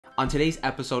On today's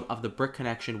episode of The Brick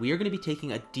Connection, we are going to be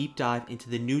taking a deep dive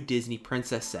into the new Disney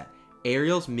princess set,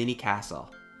 Ariel's Mini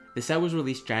Castle. The set was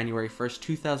released January 1st,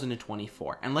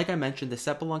 2024, and like I mentioned, the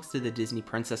set belongs to the Disney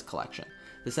Princess Collection.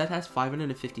 The set has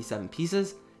 557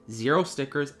 pieces, 0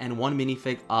 stickers, and 1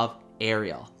 minifig of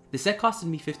Ariel. The set costed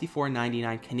me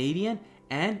 $54.99 Canadian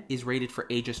and is rated for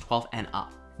ages 12 and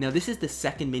up. Now this is the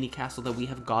second mini castle that we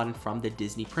have gotten from the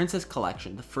Disney Princess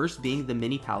Collection, the first being the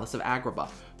Mini Palace of Agrabah,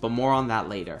 but more on that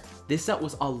later. This set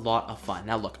was a lot of fun.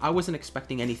 Now look, I wasn't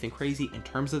expecting anything crazy in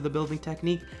terms of the building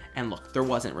technique, and look, there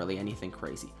wasn't really anything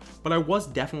crazy, but I was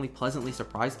definitely pleasantly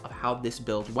surprised of how this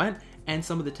build went and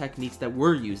some of the techniques that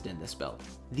were used in this build.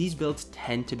 These builds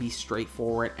tend to be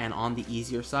straightforward and on the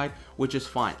easier side, which is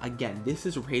fine. Again, this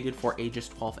is rated for ages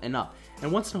 12 and up,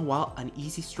 and once in a while, an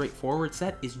easy straightforward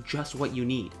set is just what you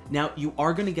need. Now, you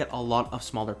are going to get a lot of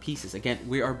smaller pieces. Again,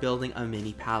 we are building a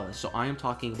mini palace, so I am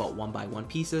talking about 1x1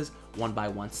 pieces,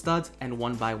 1x1 studs, and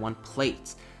 1x1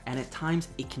 plates. And at times,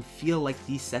 it can feel like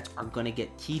these sets are going to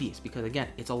get tedious because again,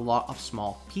 it's a lot of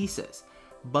small pieces.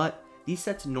 But these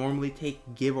sets normally take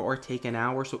give or take an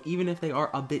hour, so even if they are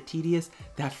a bit tedious,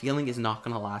 that feeling is not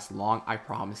going to last long, I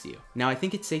promise you. Now, I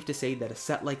think it's safe to say that a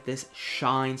set like this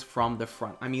shines from the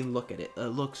front. I mean, look at it, it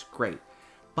looks great.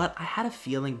 But I had a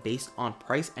feeling based on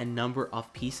price and number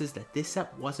of pieces that this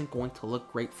set wasn't going to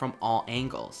look great from all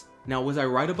angles. Now, was I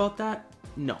right about that?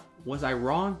 No. Was I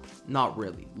wrong? Not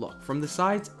really. Look, from the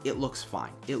sides, it looks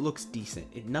fine. It looks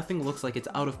decent. Nothing looks like it's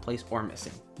out of place or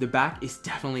missing. The back is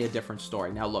definitely a different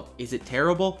story. Now look, is it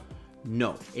terrible?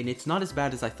 No, and it's not as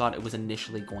bad as I thought it was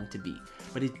initially going to be,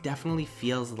 but it definitely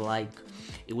feels like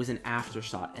it was an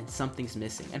afterthought and something's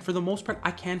missing. And for the most part,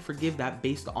 I can forgive that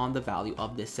based on the value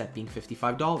of this set being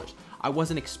 $55. I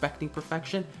wasn't expecting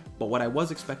perfection, but what I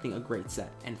was expecting, a great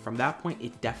set. And from that point,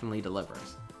 it definitely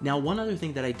delivers. Now, one other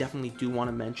thing that I definitely do want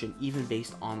to mention, even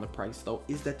based on the price though,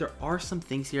 is that there are some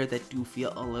things here that do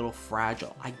feel a little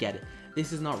fragile. I get it.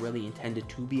 This is not really intended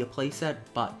to be a playset,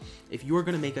 but if you are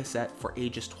going to make a set for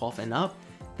ages 12 and up,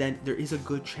 then there is a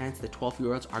good chance that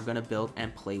 12-year-olds are going to build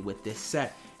and play with this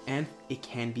set. And it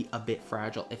can be a bit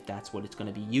fragile if that's what it's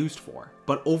going to be used for.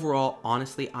 But overall,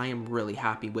 honestly, I am really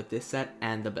happy with this set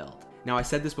and the build. Now, I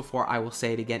said this before, I will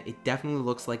say it again, it definitely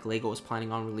looks like LEGO is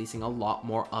planning on releasing a lot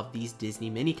more of these Disney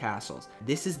mini castles.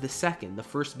 This is the second, the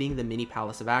first being the Mini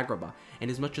Palace of Agrabah, and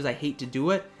as much as I hate to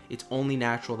do it, it's only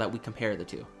natural that we compare the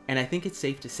two. And I think it's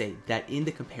safe to say that in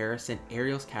the comparison,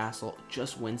 Ariel's castle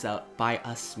just wins out by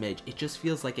a smidge. It just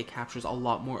feels like it captures a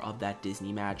lot more of that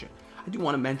Disney magic. I do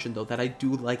want to mention though that I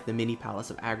do like the Mini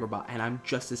Palace of Agrabah, and I'm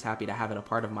just as happy to have it a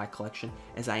part of my collection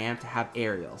as I am to have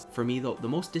Ariel's. For me though, the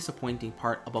most disappointing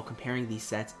part about comparing these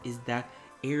sets is that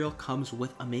Ariel comes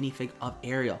with a minifig of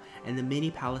Ariel, and the Mini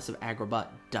Palace of Agrabah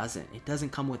doesn't. It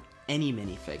doesn't come with any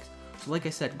minifigs. So like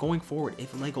I said, going forward,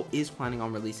 if LEGO is planning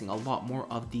on releasing a lot more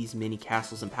of these mini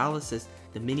castles and palaces,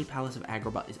 the Mini Palace of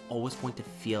Agrabah is always going to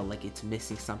feel like it's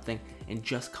missing something and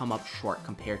just come up short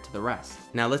compared to the rest.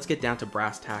 Now let's get down to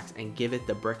brass tacks and give it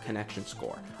the Brick Connection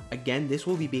score. Again, this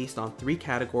will be based on 3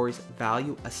 categories: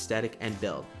 value, aesthetic, and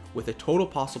build, with a total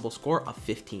possible score of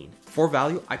 15. For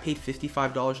value, I paid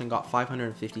 $55 and got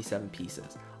 557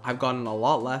 pieces. I've gotten a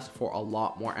lot less for a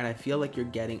lot more, and I feel like you're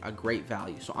getting a great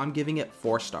value, so I'm giving it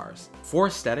 4 stars. For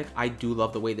aesthetic, I do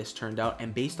love the way this turned out,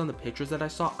 and based on the pictures that I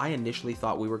saw, I initially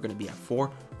thought we were going to be at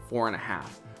 4, 4.5.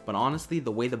 But honestly,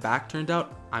 the way the back turned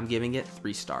out, I'm giving it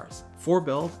 3 stars. For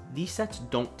build, these sets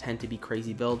don't tend to be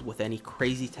crazy build with any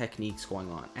crazy techniques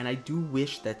going on, and I do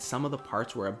wish that some of the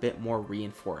parts were a bit more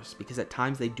reinforced because at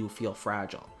times they do feel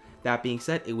fragile. That being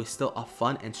said, it was still a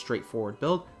fun and straightforward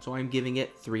build, so I'm giving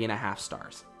it 3.5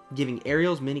 stars. Giving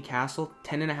Ariel's Mini Castle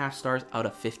 10.5 stars out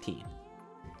of 15.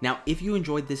 Now, if you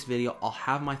enjoyed this video, I'll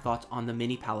have my thoughts on the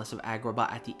Mini Palace of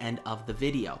Agrabah at the end of the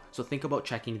video, so think about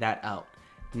checking that out.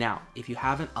 Now, if you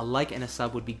haven't, a like and a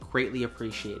sub would be greatly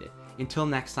appreciated. Until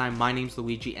next time, my name's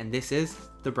Luigi, and this is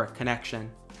The Brick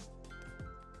Connection.